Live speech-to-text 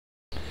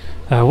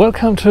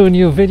Welcome to a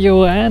new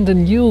video and a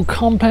new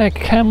compact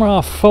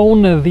camera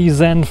phone, the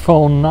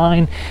Zenfone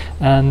 9,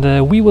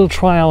 and we will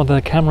try out the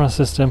camera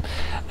system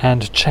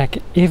and check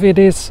if it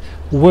is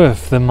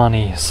worth the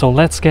money. So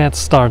let's get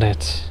started.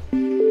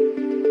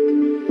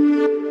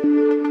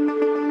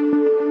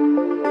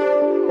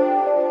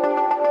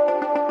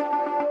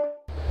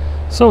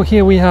 So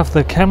here we have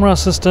the camera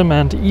system,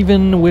 and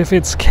even with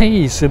its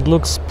case it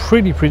looks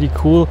pretty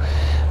cool.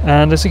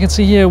 And as you can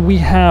see here, we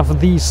have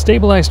the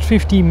stabilized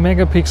 50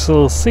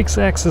 megapixel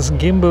 6-axis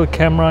gimbal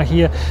camera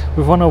here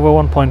with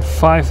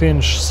 1/1.5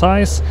 inch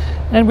size,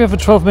 and we have a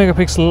 12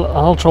 megapixel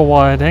ultra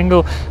wide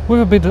angle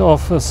with a bit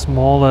of a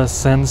smaller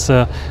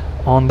sensor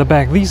on the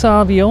back. These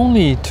are the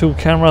only two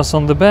cameras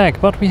on the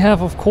back, but we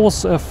have of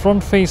course a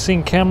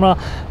front-facing camera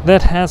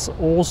that has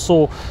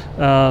also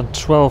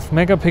 12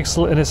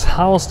 megapixel and is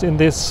housed in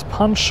this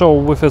poncho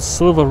with a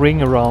silver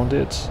ring around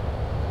it.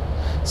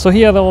 So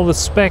here are all the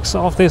specs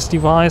of this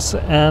device,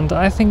 and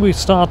I think we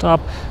start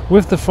up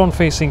with the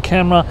front-facing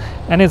camera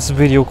and its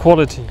video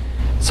quality.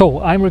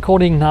 So I'm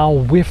recording now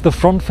with the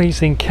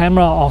front-facing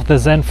camera of the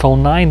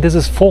Zenfone 9. This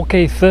is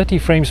 4K 30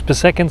 frames per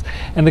second,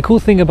 and the cool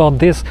thing about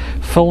this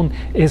phone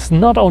is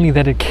not only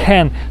that it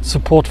can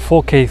support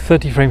 4K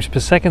 30 frames per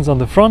second on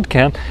the front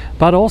cam,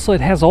 but also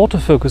it has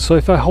autofocus. So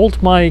if I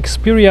hold my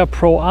Xperia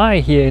Pro I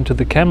here into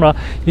the camera,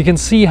 you can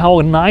see how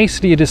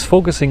nicely it is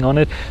focusing on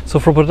it. So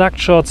for product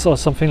shots or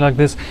something like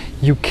this,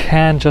 you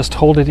can just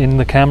hold it in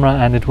the camera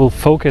and it will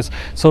focus.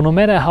 So no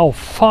matter how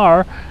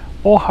far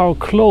or how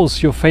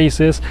close your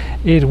face is,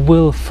 it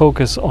will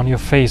focus on your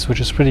face, which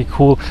is pretty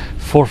cool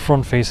for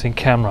front-facing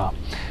camera.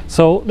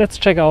 So let's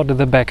check out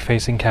the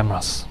back-facing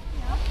cameras.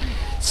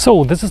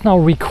 So this is now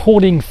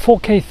recording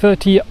 4K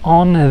 30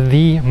 on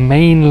the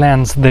main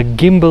lens, the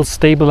gimbal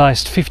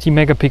stabilized 50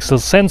 megapixel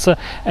sensor,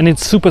 and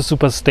it's super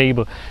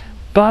stable.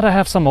 But I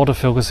have some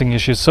autofocusing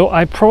issues, so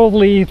I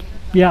probably,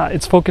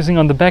 it's focusing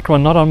on the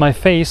background, not on my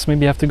face.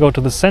 Maybe I have to go to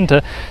the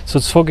center, so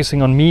it's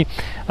focusing on me.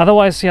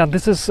 Otherwise,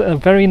 this is a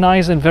very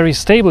nice and very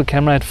stable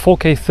camera at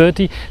 4K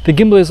 30. The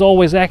gimbal is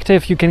always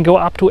active. You can go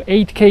up to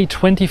 8K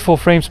 24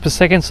 frames per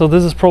second, so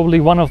this is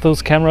probably one of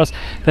those cameras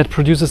that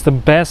produces the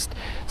best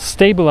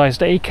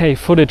stabilized 8K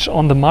footage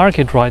on the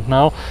market right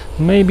now,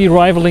 maybe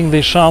rivaling the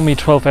Xiaomi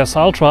 12S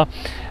Ultra.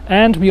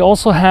 And we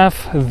also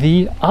have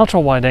the ultra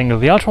wide angle.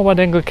 The ultra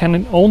wide angle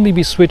can only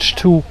be switched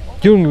to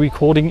during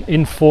recording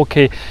in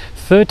 4K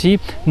 30,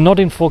 not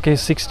in 4K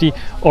 60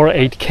 or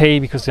 8K,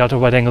 because the ultra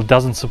wide angle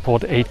doesn't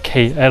support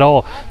 8K at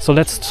all. So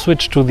let's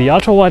switch to the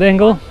ultra wide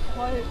angle.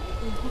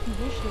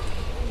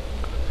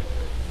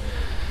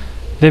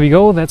 There we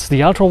go, that's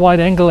the ultra wide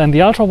angle, and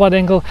the ultra wide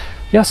angle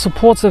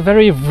supports a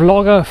very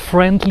vlogger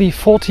friendly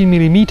 40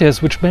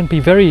 millimeters, which might be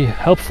very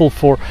helpful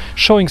for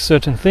showing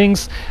certain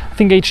things. I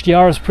think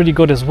HDR is pretty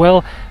good as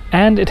well,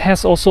 and it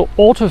has also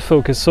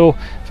autofocus. So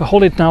if I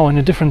hold it now in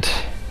a different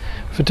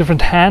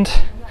hand,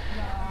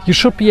 you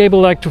should be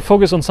able to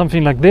focus on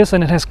something like this,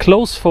 and it has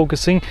close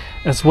focusing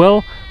as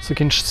well. So you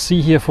can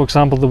see here, for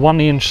example, the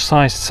 1-inch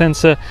sized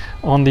sensor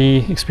on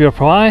the Xperia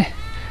Pro I,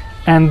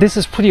 and this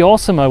is pretty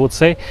awesome, I would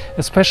say,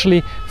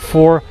 especially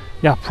for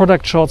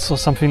product shots or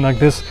something like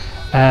this,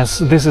 as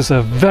this is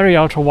a very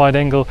ultra wide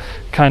angle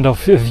kind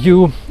of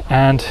view,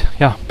 and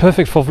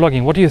perfect for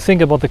vlogging. What do you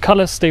think about the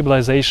color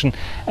stabilization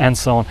and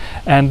so on?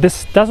 And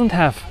this doesn't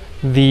have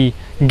the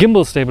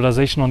gimbal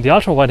stabilization on the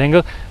ultra wide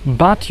angle,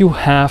 but you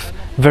have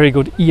very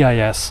good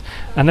EIS.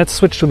 And let's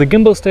switch to the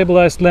gimbal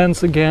stabilized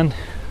lens again.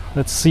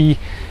 Let's see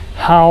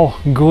how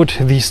good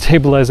the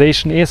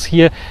stabilization is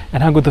here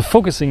and how good the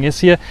focusing is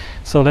here.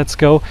 So let's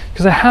go,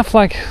 because I have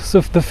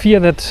the fear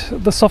that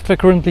the software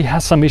currently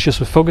has some issues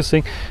with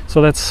focusing.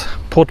 So let's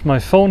put my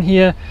phone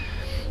here,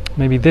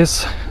 maybe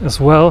this as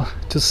well,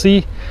 to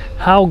see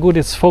how good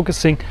it's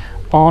focusing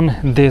on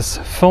this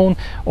phone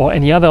or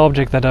any other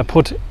object that I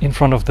put in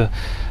front of the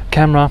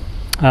camera.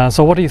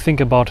 So what do you think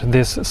about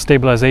this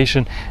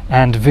stabilization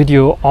and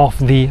video of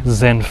the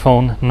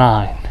Zenfone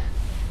 9?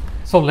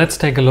 So let's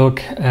take a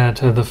look at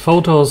the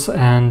photos,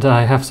 and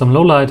I have some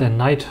low light and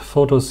night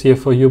photos here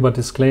for you, but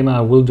disclaimer,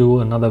 I will do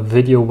another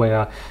video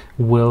where I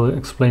will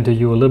explain to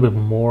you a little bit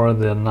more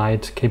the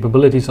night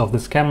capabilities of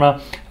this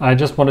camera. I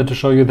just wanted to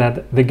show you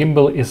that the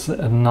gimbal is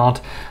not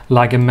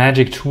like a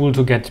magic tool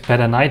to get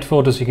better night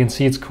photos. You can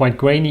see it's quite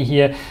grainy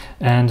here,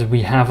 and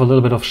we have a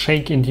little bit of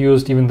shake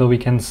induced. Even though we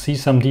can see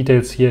some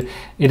details here,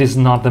 it is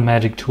not the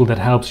magic tool that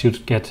helps you to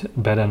get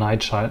better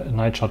night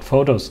shot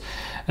photos.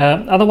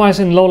 Otherwise,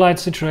 in low light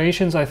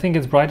situations, I think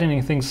it's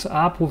brightening things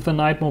up with the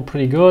night mode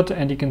pretty good,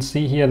 and you can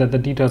see here that the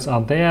details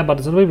are there, but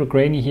it's a little bit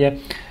grainy here,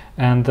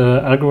 and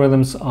the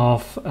algorithms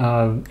of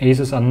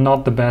Asus are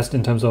not the best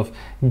in terms of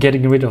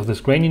getting rid of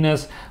this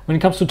graininess. When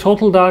it comes to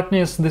total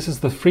darkness, this is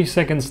the 3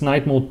 seconds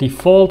night mode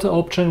default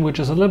option, which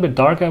is a little bit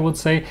dark, I would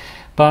say.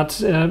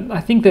 But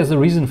I think there's a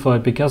reason for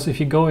it, because if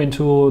you go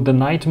into the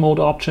night mode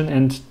option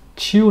and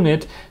tune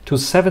it to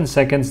 7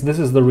 seconds, this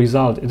is the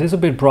result. It is a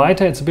bit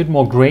brighter, it's a bit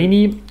more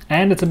grainy,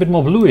 and it's a bit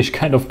more bluish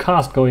kind of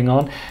cast going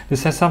on.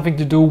 This has something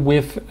to do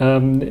with,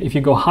 if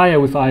you go higher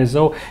with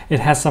ISO, it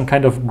has some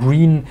kind of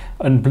green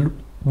and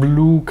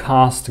blue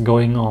cast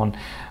going on.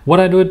 What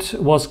I did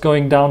was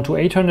going down to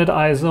 800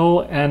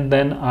 ISO, and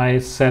then I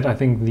set, I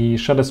think, the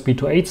shutter speed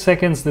to 8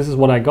 seconds. This is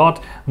what I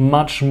got.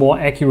 Much more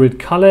accurate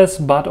colors,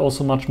 but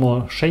also much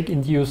more shake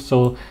induced.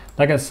 So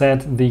like I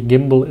said, the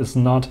gimbal is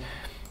not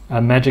a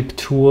magic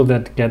tool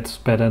that gets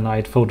better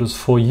night photos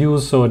for you,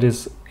 so it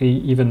is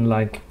even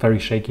like very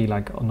shaky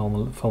like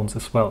normal phones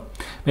as well,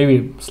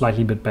 maybe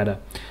slightly bit better.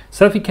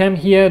 Selfie cam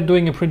here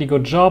doing a pretty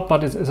good job,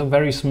 but it's a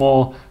very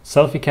small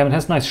selfie cam. It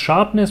has nice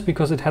sharpness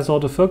because it has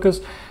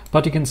autofocus,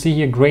 but you can see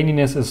here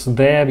graininess is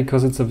there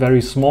because it's a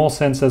very small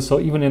sensor. So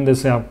even in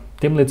this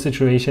dim lit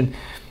situation,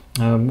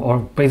 or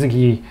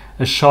basically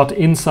a shot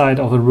inside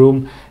of a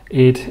room,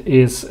 it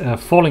is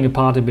falling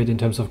apart a bit in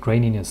terms of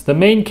graininess. The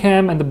main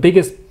cam, and the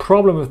biggest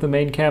problem with the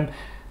main cam,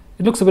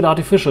 it looks a bit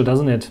artificial,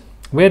 doesn't it?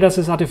 Where does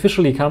this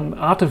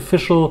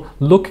artificial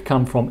look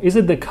come from? Is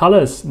it the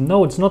colors?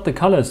 No, it's not the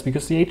colors,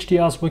 because the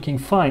HDR is working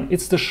fine.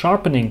 It's the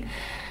sharpening.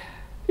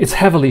 It's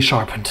heavily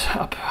sharpened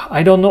up.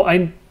 I don't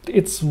know.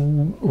 It's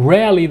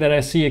rarely that I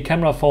see a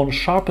camera phone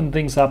sharpen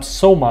things up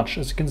so much.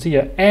 As you can see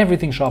here,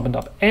 everything sharpened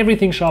up.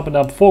 Everything sharpened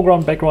up.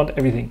 Foreground, background,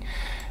 everything.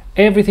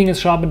 Everything is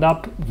sharpened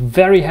up.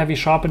 Very heavy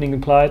sharpening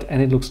applied,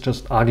 and it looks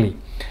just ugly.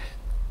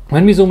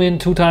 When we zoom in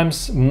 2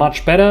 times,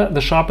 much better. The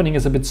sharpening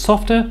is a bit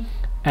softer.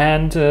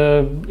 And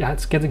yeah,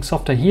 it's getting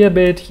softer here a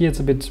bit. Here it's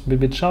a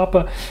bit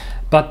sharper,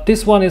 but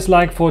this one is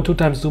like for 2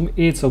 times zoom,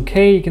 it's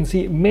okay. You can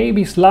see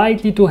maybe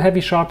slightly too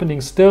heavy sharpening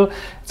still.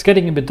 It's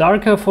getting a bit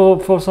darker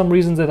for some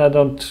reasons that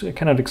I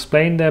cannot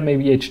explain there.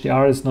 Maybe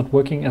HDR is not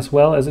working as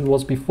well as it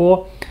was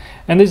before.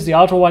 And this is the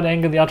ultra wide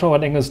angle. The ultra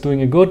wide angle is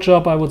doing a good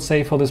job, I would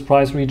say, for this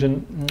price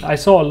region. I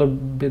saw a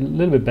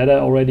little bit better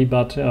already,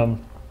 but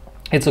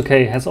it's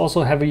okay. It has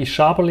also heavy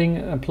sharpening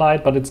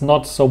applied, but it's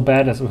not so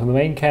bad as with the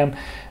main cam,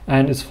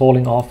 and it's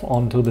falling off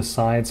onto the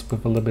sides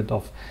with a little bit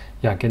of,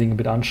 yeah, getting a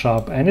bit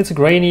unsharp. And it's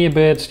grainy a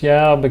bit,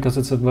 yeah, because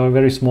it's a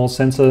very small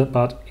sensor,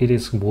 but it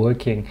is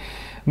working.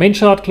 Main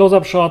shot,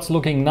 close-up shots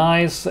looking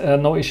nice.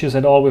 No issues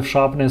at all with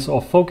sharpness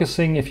or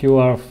focusing if you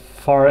are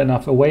far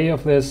enough away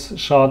of this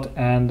shot,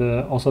 and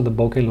also the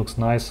bokeh looks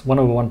nice.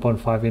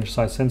 1/1.5 inch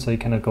size sensor, you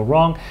cannot go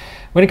wrong.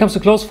 When it comes to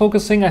close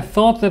focusing, I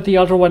thought that the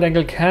ultra wide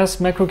angle has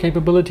macro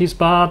capabilities,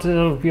 but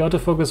the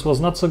autofocus was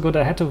not so good.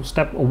 I had to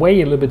step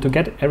away a little bit to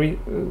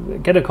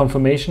get a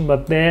confirmation,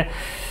 but there,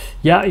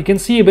 yeah, you can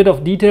see a bit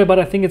of detail, but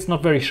I think it's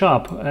not very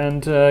sharp.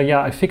 And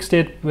yeah, I fixed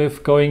it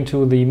with going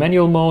to the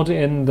manual mode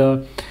in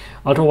the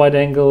ultra wide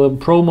angle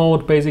pro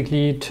mode,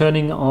 basically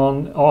turning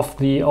off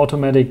the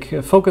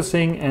automatic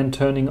focusing and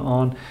turning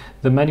on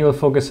the manual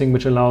focusing,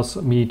 which allows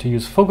me to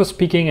use focus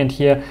peaking. And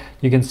here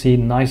you can see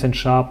nice and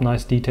sharp,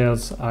 nice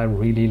details. I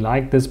really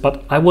like this,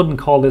 but I wouldn't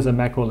call this a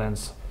macro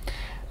lens.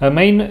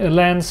 Main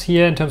lens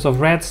here in terms of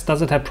reds,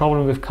 does it have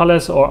problem with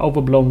colors or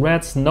overblown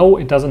reds? No,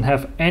 it doesn't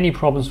have any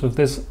problems with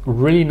this.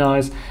 Really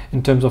nice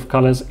in terms of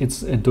colors.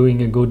 It's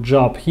doing a good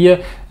job.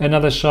 Here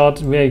another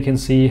shot where you can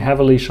see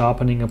heavily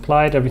sharpening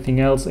applied. Everything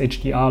else,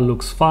 HDR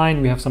looks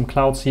fine. We have some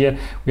clouds here.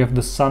 We have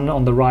the sun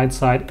on the right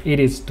side. It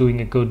is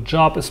doing a good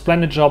job. A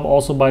splendid job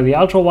also by the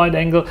ultra wide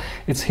angle.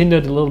 It's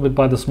hindered a little bit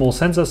by the small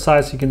sensor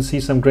size. You can see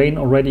some grain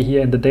already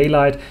here in the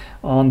daylight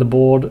on the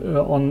board,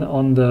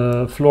 on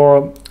the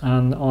floor,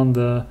 and on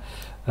the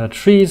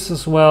trees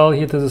as well.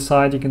 Here to the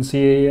side you can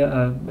see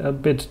a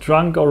bit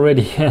drunk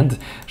already, and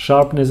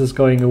sharpness is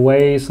going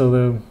away, so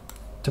the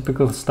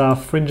typical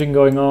stuff, fringing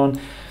going on,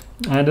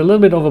 and a little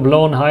bit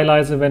overblown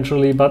highlights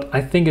eventually, but I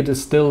think it is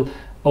still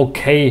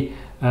okay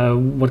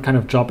what kind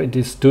of job it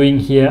is doing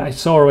here. I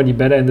saw already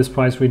better in this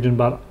price region,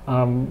 but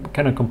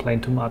cannot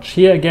complain too much.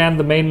 Here again,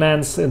 the main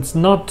lens, it's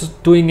not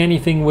doing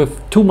anything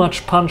with too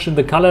much punch in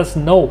the colors.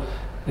 No,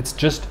 it's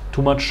just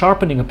too much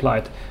sharpening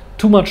applied.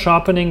 Too much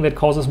sharpening that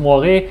causes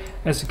moire,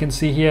 as you can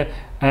see here,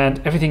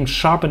 and everything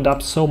sharpened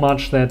up so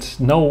much that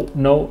no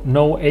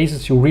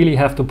Asus, you really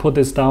have to put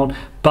this down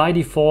by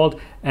default.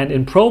 And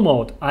in pro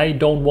mode, I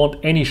don't want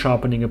any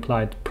sharpening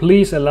applied.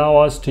 Please allow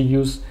us to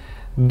use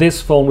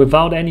this phone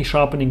without any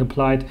sharpening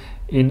applied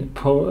in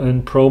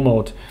pro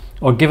mode,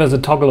 or give us a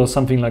toggle or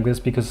something like this,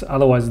 because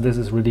otherwise this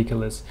is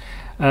ridiculous.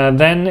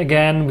 Then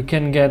again, we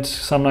can get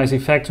some nice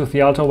effects with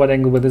the ultra wide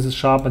angle where this is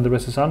sharp and the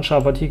rest is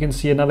unsharp, but you can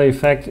see another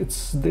effect.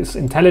 It's this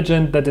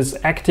intelligent that is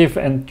active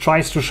and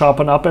tries to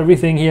sharpen up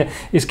everything. Here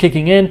is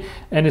kicking in,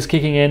 and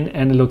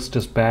it looks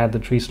just bad. The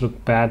trees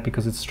look bad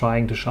because it's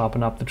trying to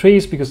sharpen up the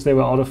trees because they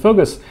were out of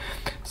focus.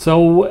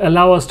 So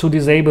allow us to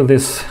disable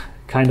this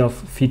kind of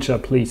feature,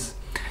 please.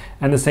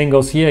 And the same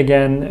goes here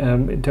again.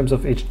 In terms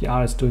of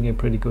HDR, it's doing a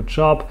pretty good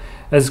job.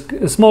 As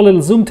a small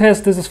little zoom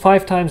test, this is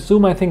 5 times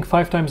zoom. I think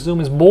 5 times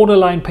zoom is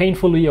borderline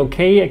painfully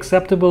okay,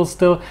 acceptable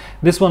still.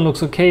 This one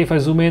looks okay. If I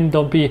zoom in,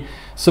 don't be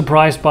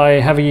surprised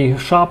by heavy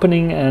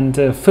sharpening and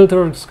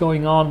filters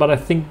going on, but I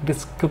think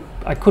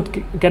I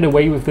could get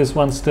away with this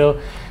one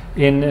still.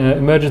 in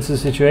emergency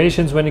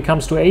situations. When it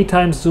comes to 8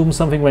 times zoom,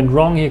 something went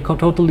wrong here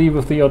totally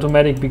with the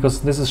automatic,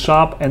 because this is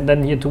sharp and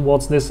then here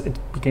towards this it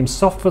became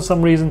soft for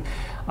some reason.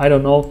 I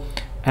don't know.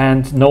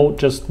 And no,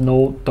 just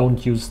no,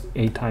 don't use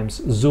 8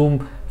 times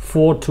zoom.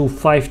 4 to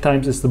 5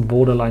 times is the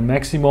borderline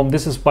maximum.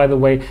 This is, by the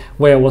way,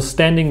 where I was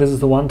standing. This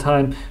is the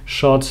one-time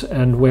shot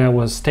and where I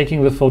was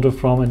taking the photo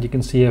from. And you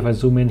can see if I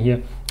zoom in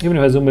here, even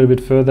if I zoom a bit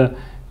further,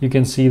 you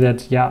can see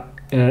that, yeah,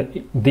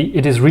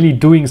 it is really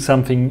doing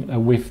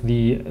something with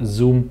the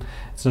zoom.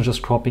 It's not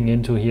just cropping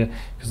into here,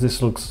 because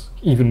this looks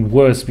even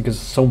worse because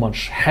it's so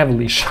much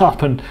heavily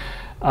sharpened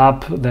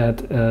up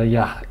that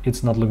yeah,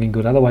 it's not looking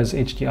good. Otherwise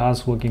HDR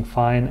is working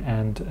fine,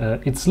 and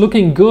it's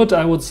looking good,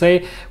 I would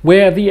say.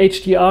 Where the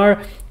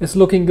HDR is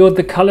looking good,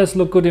 the colors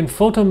look good in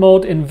photo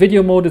mode. In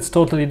video mode it's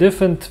totally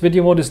different.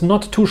 Video mode is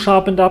not too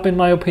sharpened up in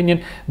my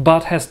opinion,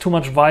 but has too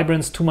much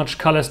vibrance, too much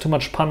colors, too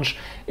much punch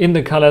in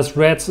the colors.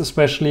 Reds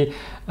especially,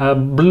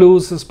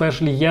 blues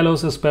especially,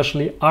 yellows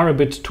especially are a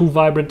bit too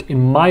vibrant in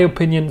my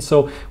opinion.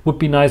 So would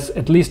be nice,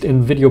 at least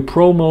in Video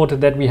Pro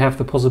mode, that we have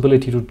the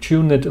possibility to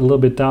tune it a little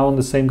bit down.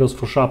 The same goes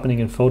for sharpening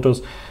in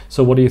photos.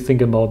 So what do you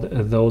think about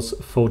those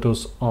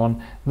photos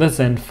on the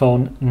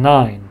Zenfone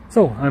 9?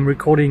 So I'm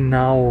recording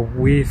now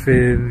with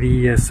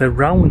the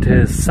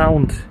surround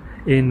sound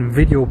in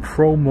Video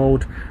Pro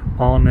mode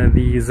on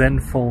the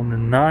Zenfone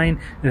 9.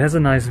 It has a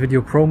nice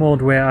Video Pro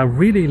mode where I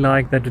really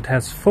like that it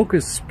has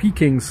focus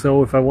speaking.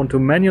 So if I want to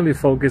manually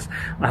focus,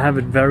 I have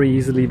it very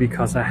easily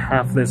because I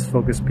have this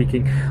focus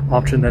speaking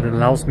option that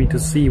allows me to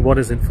see what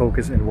is in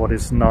focus and what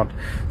is not.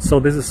 So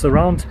this is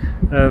surround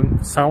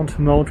sound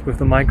mode with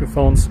the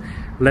microphones.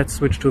 Let's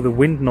switch to the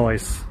wind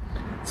noise.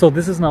 So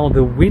this is now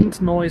the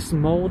wind noise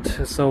mode,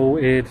 so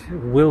it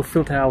will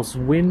filter out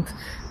wind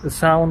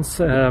sounds,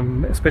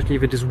 especially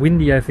if it is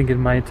windy. I think it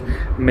might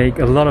make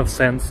a lot of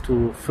sense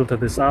to filter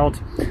this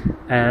out,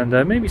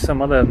 and maybe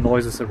some other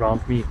noises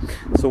around me.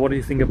 So what do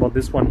you think about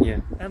this one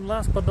here? And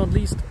last but not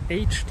least,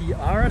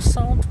 HDR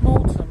sound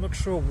mode. I'm not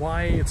sure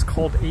why it's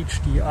called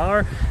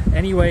HDR.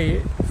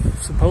 Anyway,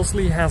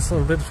 supposedly has a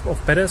bit of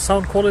better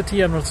sound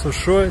quality. I'm not so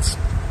sure. It's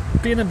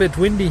been a bit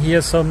windy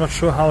here, so I'm not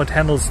sure how it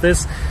handles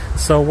this.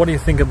 So what do you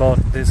think about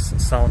this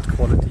sound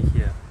quality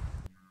here?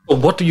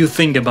 What do you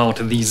think about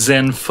the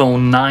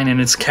Zenfone 9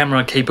 and its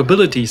camera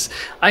capabilities?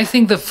 I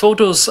think the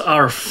photos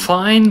are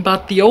fine,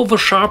 but the over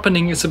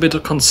sharpening is a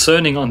bit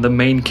concerning on the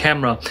main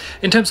camera.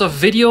 In terms of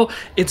video,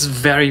 it's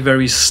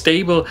very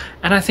stable,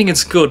 and I think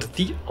it's good.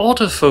 The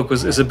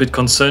autofocus is a bit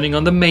concerning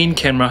on the main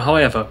camera,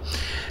 however.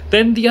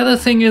 Then the other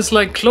thing is,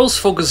 like, close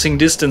focusing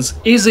distance.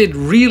 Is it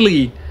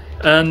really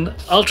an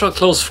ultra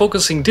close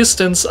focusing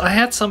distance? I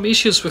had some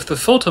issues with the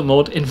photo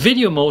mode. In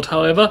video mode,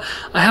 however,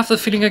 I have the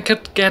feeling I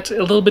could get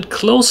a little bit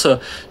closer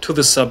to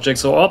the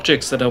subjects or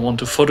objects that I want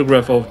to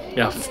photograph, or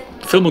yeah,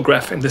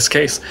 filmograph in this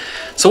case.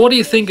 So what do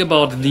you think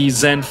about the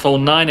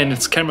Zenfone 9 and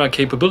its camera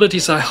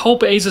capabilities? I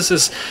hope Asus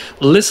is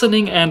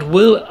listening and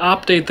will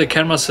update the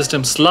camera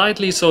system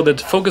slightly so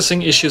that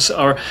focusing issues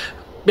are,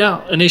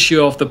 yeah, an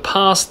issue of the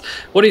past.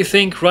 What do you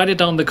think? Write it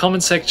down in the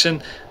comment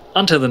section.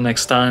 Until the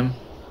next time,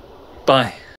 bye.